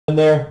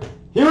there.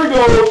 Here we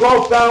go,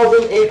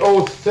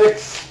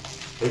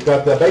 12,806. We've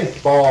got the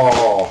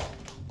baseball.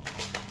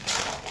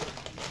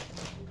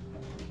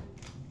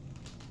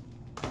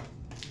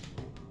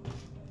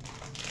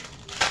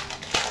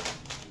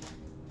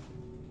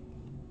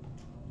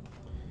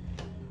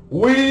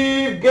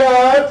 We've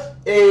got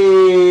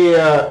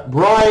a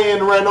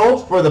Brian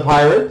Reynolds for the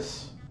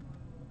Pirates.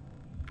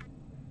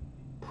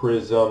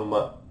 Prism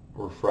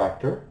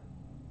Refractor.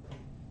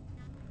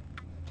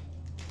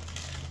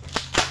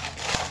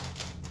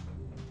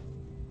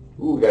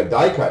 Ooh, we got a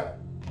die cut.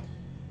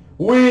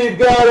 We've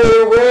got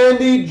a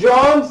Randy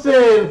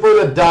Johnson for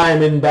the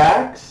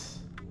Diamondbacks.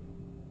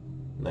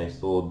 Nice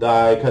little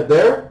die cut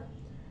there.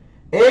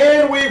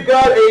 And we've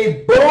got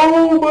a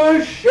Bo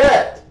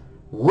Bichette.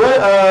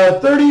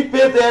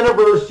 35th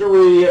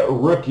anniversary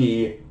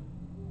rookie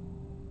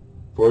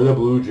for the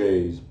Blue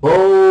Jays.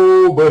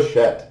 Bo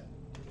Bichette.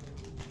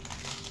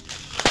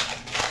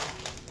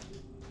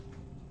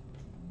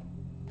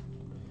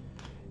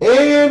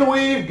 And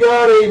we've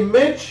got a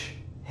Mitch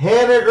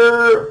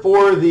Haniger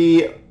for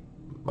the,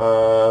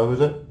 who's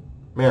it?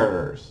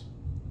 Mariners.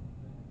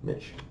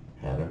 Mitch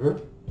Haniger.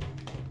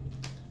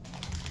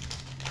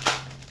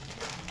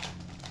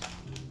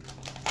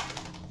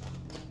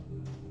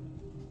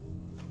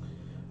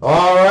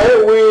 All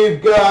right,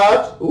 we've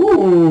got,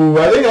 ooh,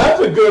 I think that's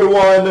a good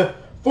one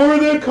for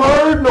the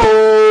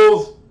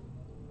Cardinals.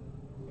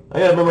 I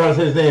gotta remember how to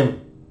say his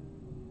name.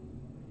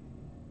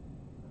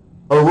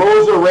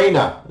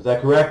 Arozarena, is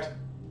that correct?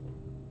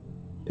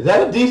 Is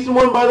that a decent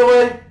one, by the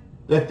way?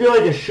 I feel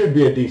like it should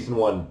be a decent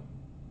one.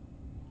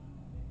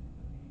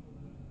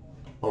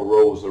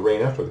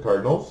 Arozarena for the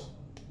Cardinals.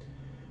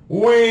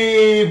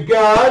 We've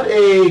got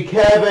a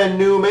Kevin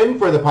Newman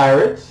for the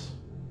Pirates.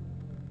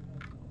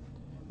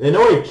 I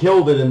know he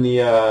killed it in the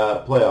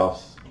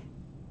playoffs.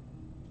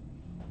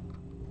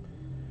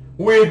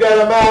 We've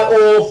got a Matt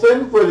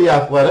Olson for the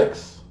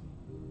Athletics.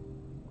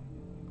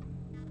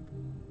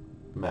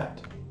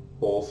 Matt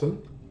Olson.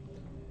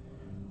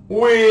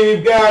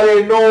 We've got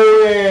a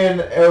Nolan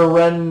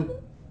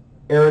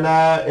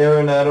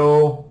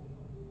Arenado.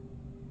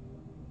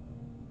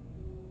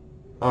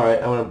 All right,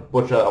 I'm going to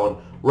butcher that one.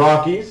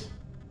 Rockies.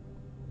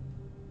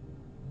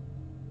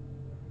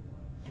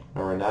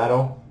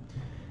 Arenado.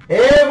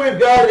 And we've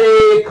got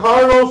a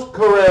Carlos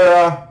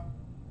Correa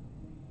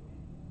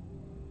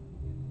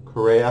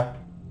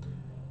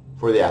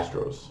for the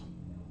Astros.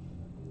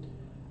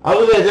 I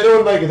was going to say, is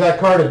anyone like, is that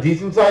card a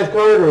decent sized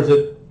card or is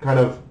it kind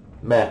of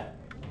meh?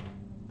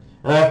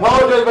 And I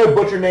apologize if I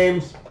butcher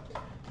names,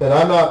 that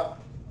I'm not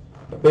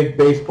a big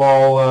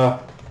baseball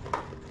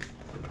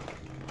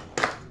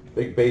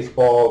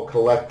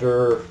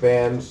collector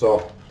fan,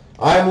 so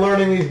I'm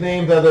learning these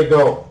names as they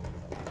go.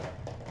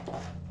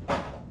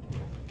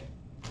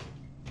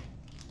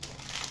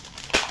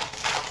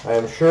 I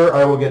am sure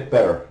I will get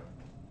better.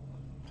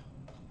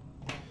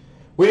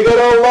 We got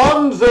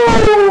Alonso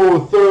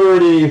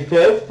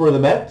 35th for the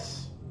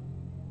Mets.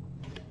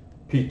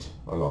 Pete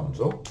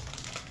Alonso.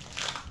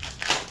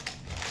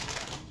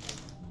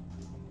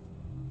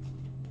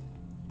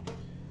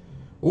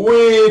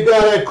 We've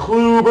got a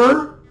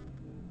Kluber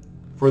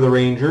for the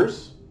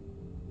Rangers.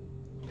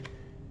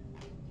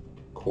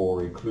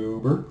 Corey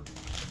Kluber.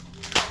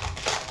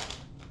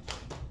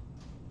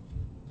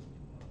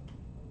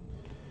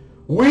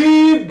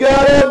 We've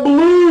got a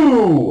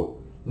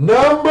blue,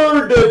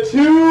 number to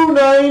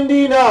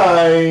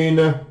 299,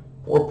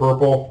 or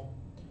purple.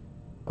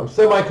 I'm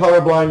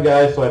semi-colorblind,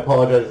 guys, so I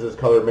apologize if this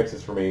color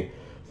mixes for me.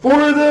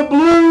 For the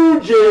Blue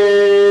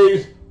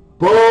Jays,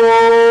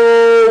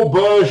 Bo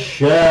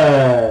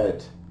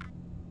Bichette.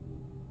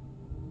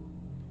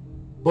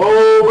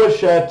 Bo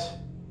Bichette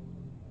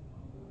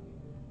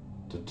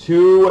to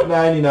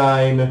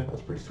 299.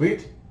 That's pretty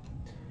sweet.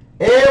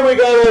 And we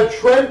got a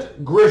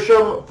Trent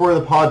Grisham for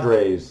the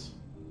Padres.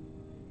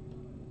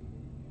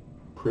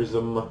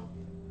 Prism.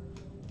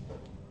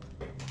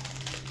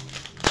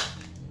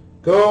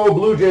 Go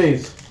Blue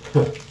Jays.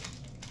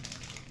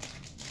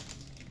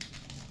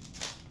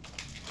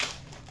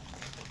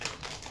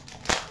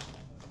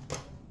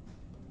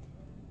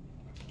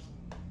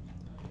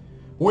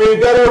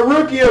 We've got a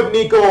rookie of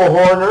Nico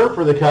Horner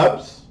for the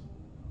Cubs.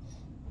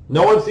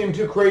 No one seemed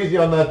too crazy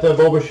on that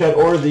Bo Bichette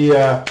or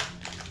the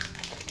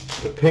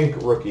pink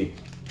rookie.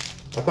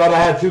 I thought I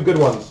had two good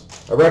ones.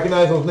 I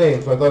recognize those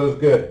names, so I thought it was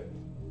good.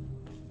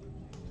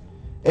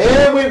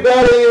 And we've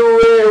got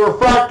a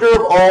refractor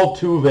of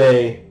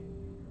Altuve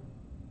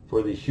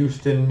for the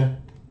Houston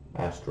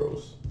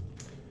Astros.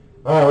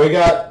 All right, we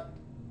got...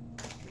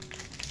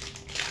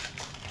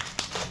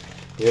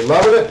 You're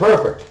loving it?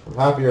 Perfect. I'm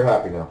happy you're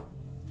happy now.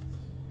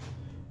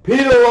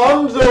 Pete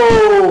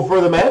Alonso for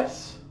the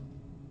Mets.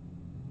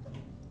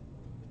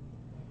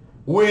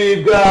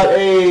 We've got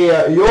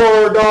a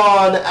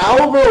Yordan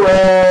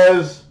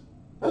Alvarez.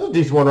 That's a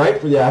decent one, right,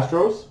 for the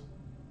Astros?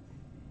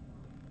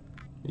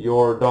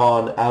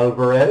 Yordan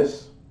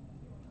Alvarez.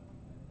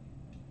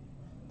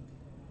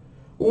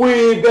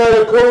 We've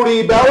got a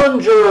Cody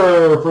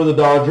Bellinger for the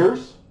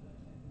Dodgers.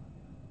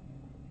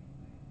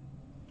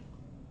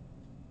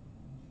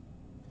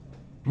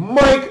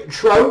 Mike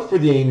Trout for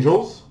the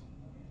Angels.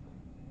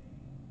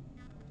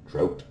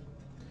 Trout.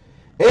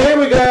 And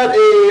we got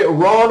a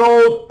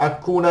Ronald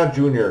Acuna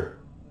Jr.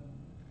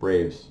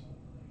 Braves.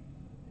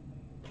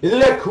 Is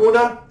it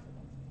Acuna?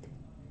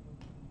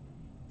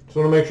 Just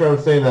want to make sure I'm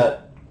saying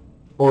that.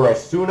 Or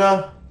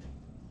Asuna.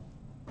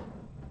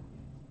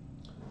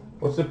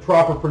 What's the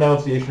proper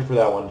pronunciation for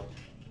that one?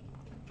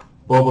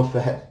 Boba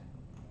Fett.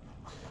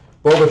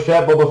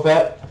 Boba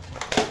Fett.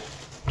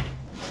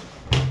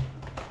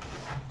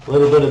 A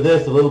little bit of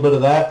this, a little bit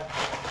of that.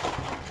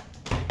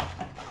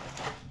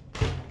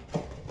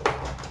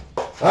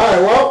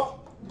 Alright,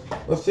 well,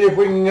 let's see if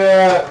we can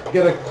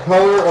get a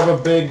color of a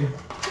big...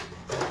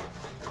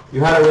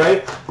 You had it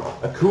right?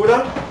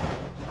 Acuna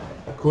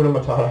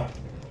Matata.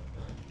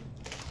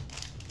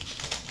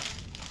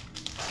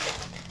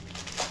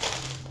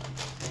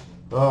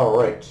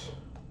 Alright.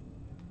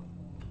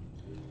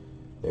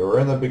 They were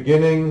in the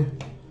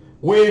beginning.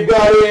 We've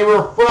got a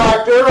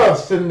refractor of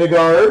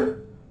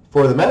Syndergaard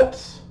for the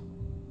Mets.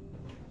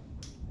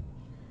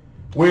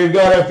 We've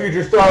got a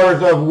future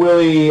stars of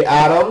Willie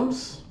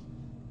Adams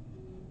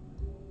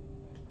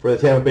for the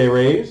Tampa Bay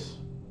Rays.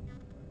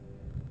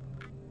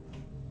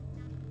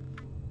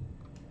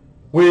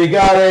 We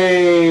got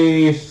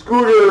a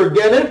Scooter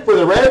Gennett for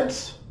the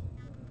Reds.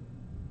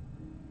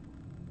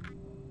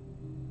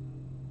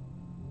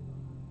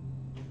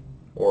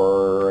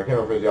 Or I can't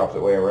remember if it was the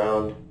opposite way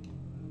around.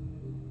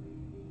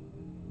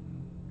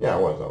 Yeah,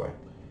 it was that way.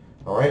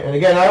 Alright, and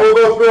again, I will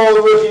go through all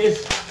the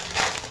rookies.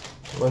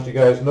 I'll let you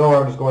guys know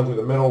I'm just going through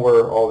the middle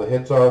where all the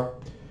hits are.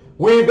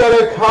 We've got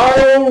a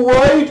Kyle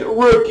Wright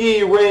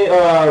rookie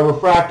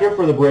refractor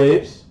for the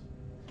Braves.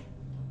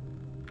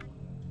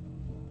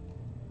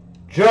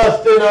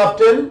 Justin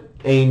Upton,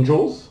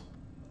 Angels.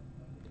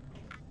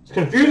 It's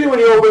confusing when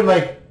you open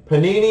like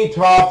Panini,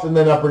 Topps, and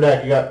then Upper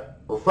Deck. You got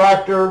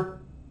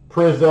refractor,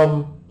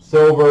 prism,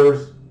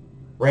 silvers,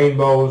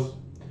 rainbows.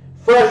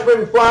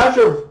 Freshman flash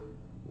of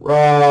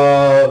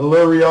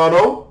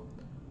Liriano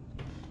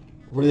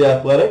for the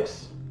Athletics.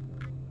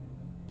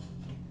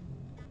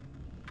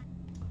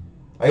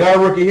 I got a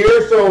rookie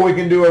here, so we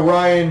can do a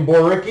Ryan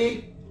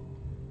Borucki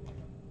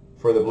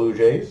for the Blue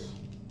Jays.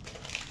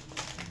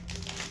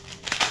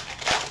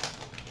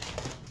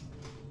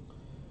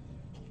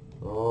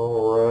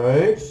 All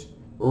right.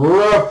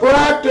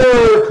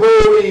 Refractor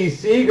Cody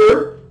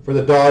Seager for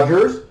the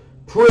Dodgers.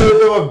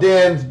 Prism of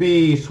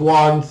Dansby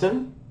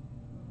Swanson.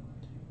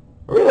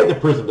 I really like the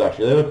prisms,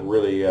 actually. They look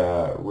really,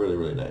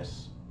 really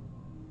nice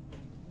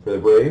for the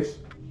Braves.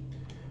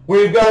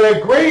 We've got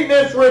a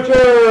Greatness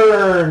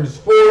Returns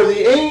for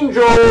the Angels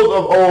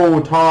of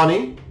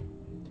Ohtani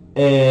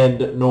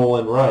and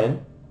Nolan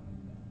Ryan.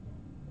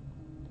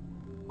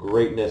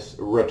 Greatness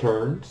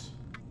Returns.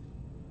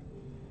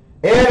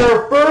 And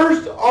our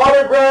first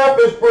autograph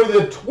is for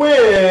the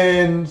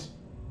Twins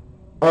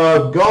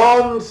of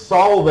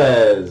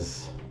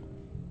Gonsalves.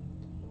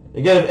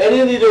 Again, if any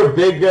of these are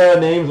big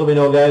names, let me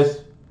know,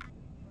 guys.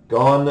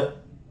 Gonsalves.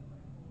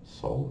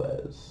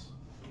 Is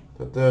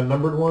that the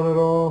numbered one at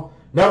all?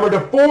 Numbered to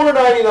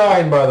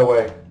 $4.99, by the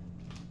way.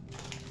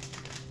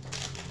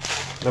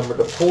 Numbered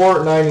to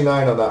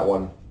 $4.99 on that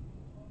one.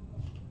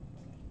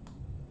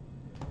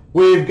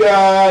 We've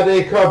got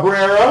a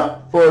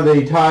Cabrera for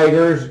the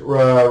Tigers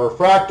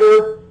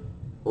refractor.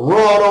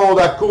 Ronald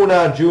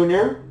Acuna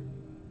Jr.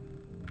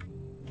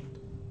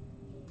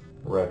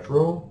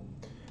 Retro.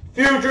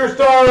 Future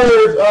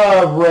stars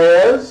of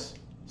Reyes,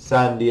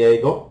 San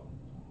Diego.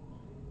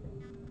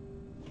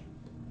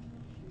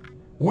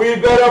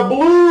 We've got a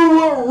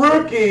blue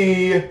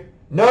rookie,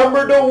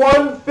 number to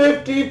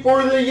 150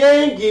 for the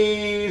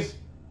Yankees.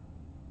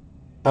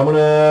 I'm going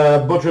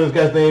to butcher this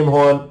guy's name,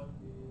 hold on.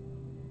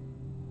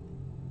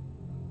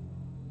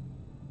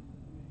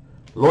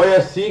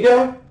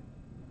 Loyasiga?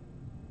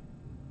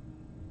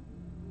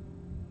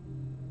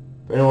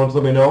 If anyone wants to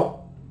let me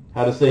know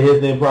how to say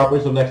his name properly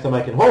so next time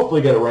I can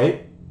hopefully get it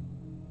right.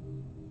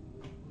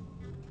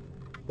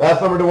 That's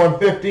number to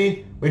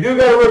 150. We do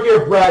got a rookie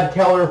of Brad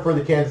Keller for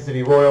the Kansas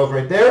City Royals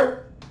right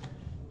there.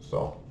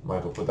 So, might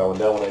as well put that one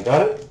down when I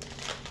got it.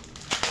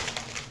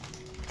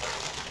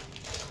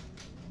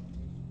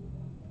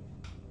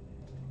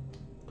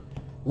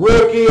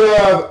 Rookie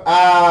of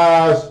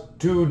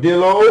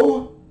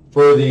Astudillo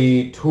for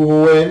the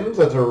Twins.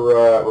 That's a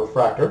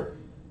refractor.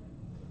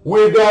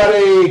 We've got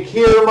a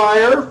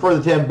Kiermaier for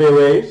the Tampa Bay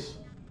Rays.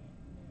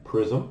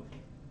 Prism.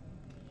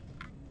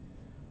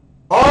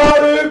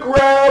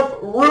 Autograph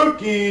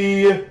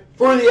rookie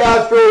for the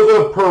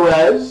Astros of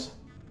Perez.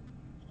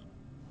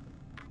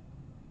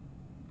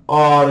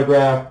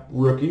 Autograph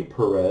rookie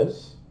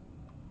Perez.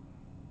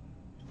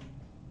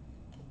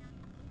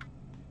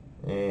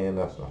 And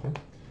that's nothing.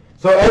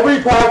 So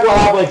every pack will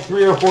have like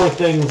 3 or 4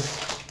 things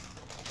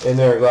in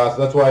their glass.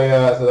 That's why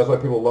that's why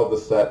people love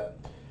this set.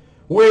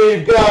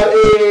 We've got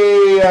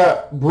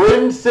a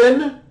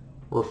Brinson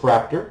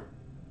refractor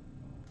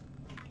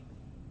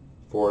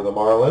for the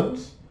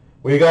Marlins.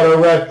 We got a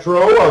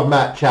retro of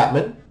Matt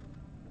Chapman.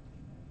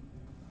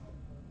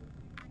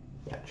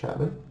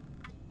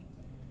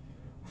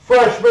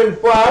 Freshman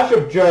flash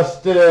of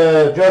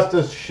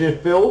Justice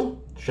Sheffield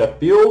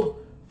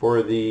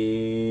for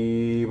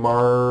the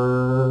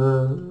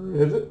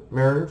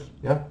Mariners?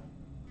 Yeah.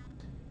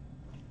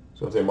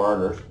 So I'd say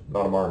Mariners,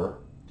 not a Mariner.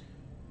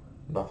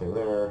 Nothing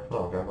there.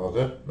 Oh, okay, that was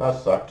it.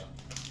 That sucked.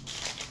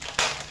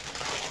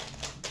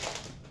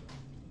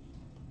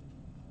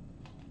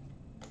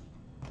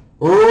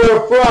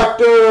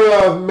 Refractor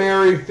of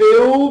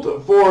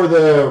Merrifield for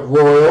the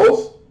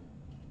Royals.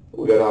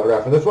 We got an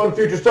autograph in this one.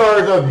 Future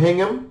Stars of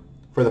Hingham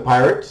for the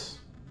Pirates.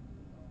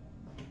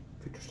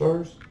 Future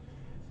Stars.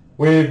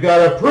 We've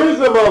got a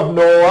Prism of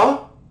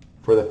Noah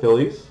for the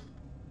Phillies.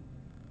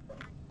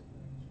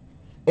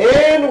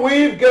 And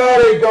we've got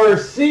a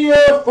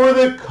Garcia for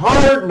the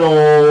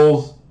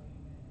Cardinals.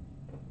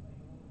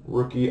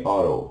 Rookie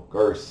auto.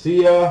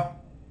 Garcia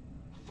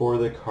for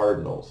the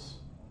Cardinals.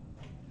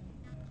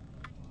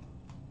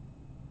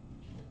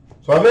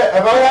 So have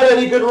I had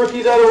any good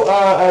rookie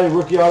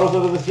autos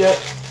out of this yet?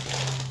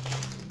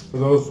 For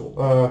those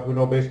who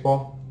know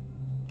baseball.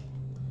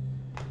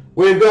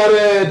 We've got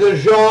a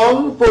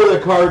DeJong for the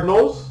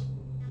Cardinals.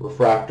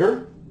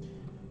 Refractor.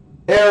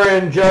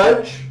 Aaron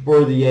Judge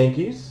for the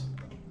Yankees.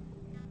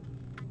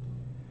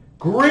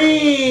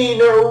 Green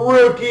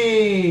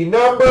rookie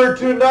number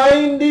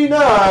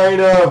 299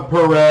 of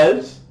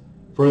Perez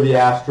for the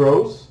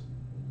Astros.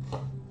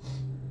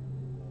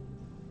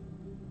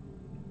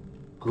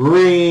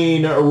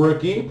 Green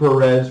rookie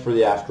Perez for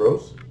the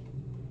Astros.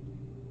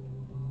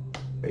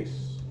 Base.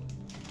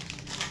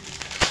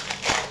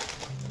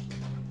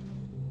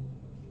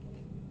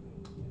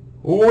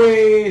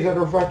 Is that a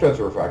refractor? That's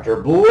a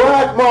refractor.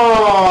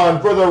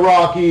 Blackmon for the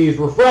Rockies.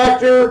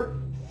 Refractor.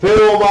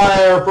 Phil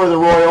Meyer for the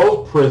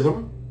Royals,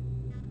 Prism.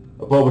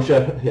 A Bo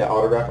Bichette, yeah,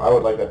 autograph. I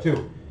would like that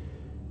too.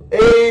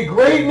 A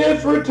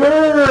Greatness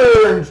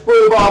Returns for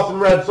the Boston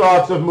Red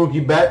Sox of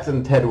Mookie Betts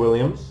and Ted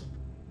Williams.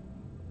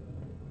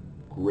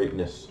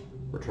 Greatness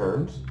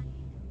Returns.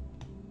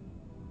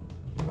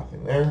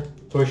 Nothing there.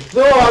 So we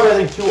still have,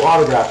 I think, 2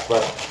 autographs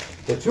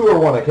left. The 2 or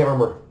 1, I can't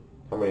remember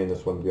how many in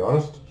this one, to be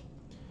honest.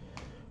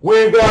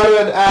 We've got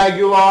an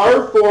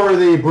Aguilar for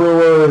the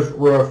Brewers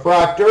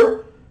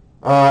Refractor.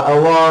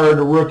 Allard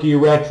rookie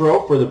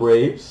retro for the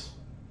Braves.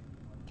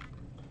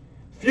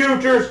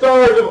 Future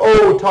Stars of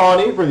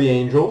Ohtani for the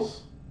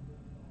Angels.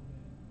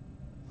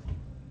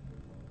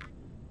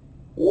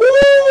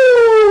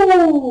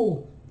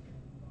 Woo!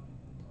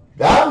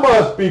 That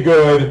must be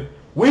good.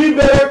 We've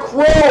got a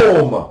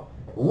Chrome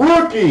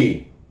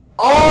rookie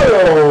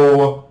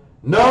auto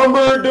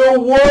number to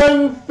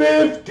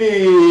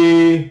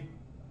 150.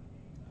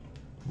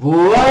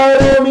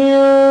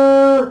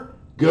 Vladimir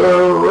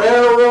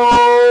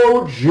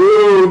Guerrero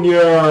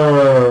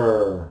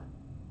Jr.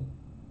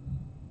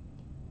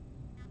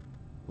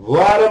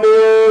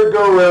 Vladimir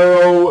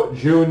Guerrero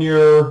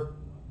Jr.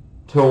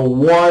 to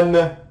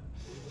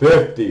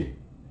 150.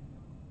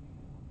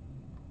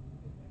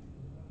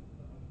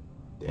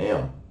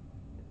 Damn. I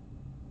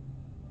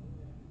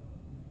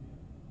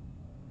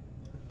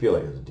feel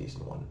like it's a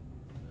decent one.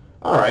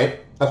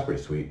 Alright, that's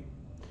pretty sweet.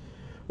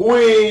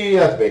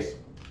 That's base.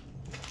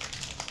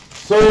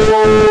 So,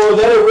 is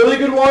that a really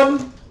good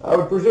one? I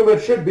would presume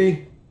it should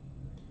be.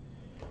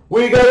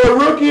 We got a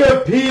rookie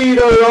of Pete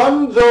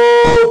Alonso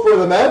for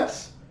the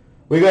Mets.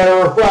 We got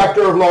a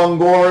refractor of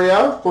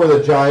Longoria for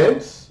the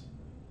Giants.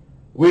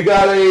 We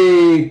got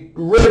a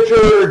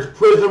Richards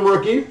Prism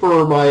rookie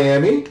for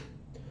Miami.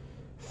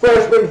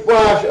 Freshman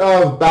flash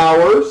of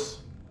Bowers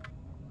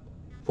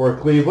for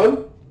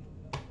Cleveland.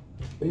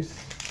 Please.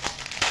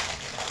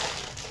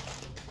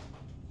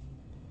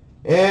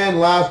 And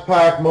last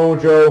pack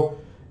mojo.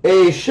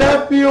 A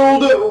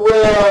Sheffield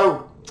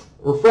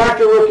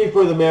refractor rookie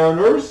for the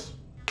Mariners.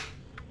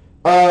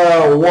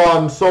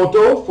 Juan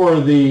Soto for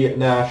the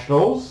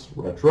Nationals.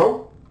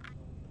 Retro.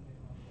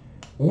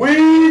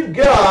 We've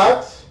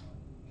got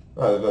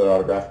there's another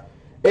autograph.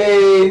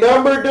 A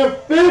number to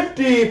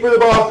 50 for the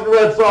Boston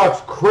Red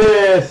Sox.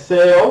 Chris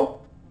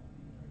Sale.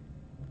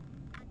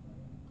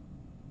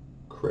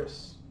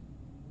 Chris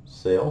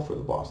Sale for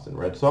the Boston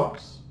Red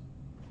Sox.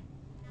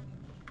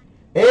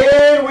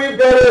 And we've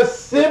got a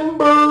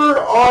Simber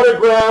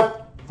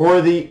autograph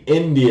for the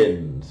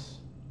Indians.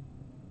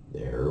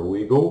 There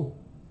we go.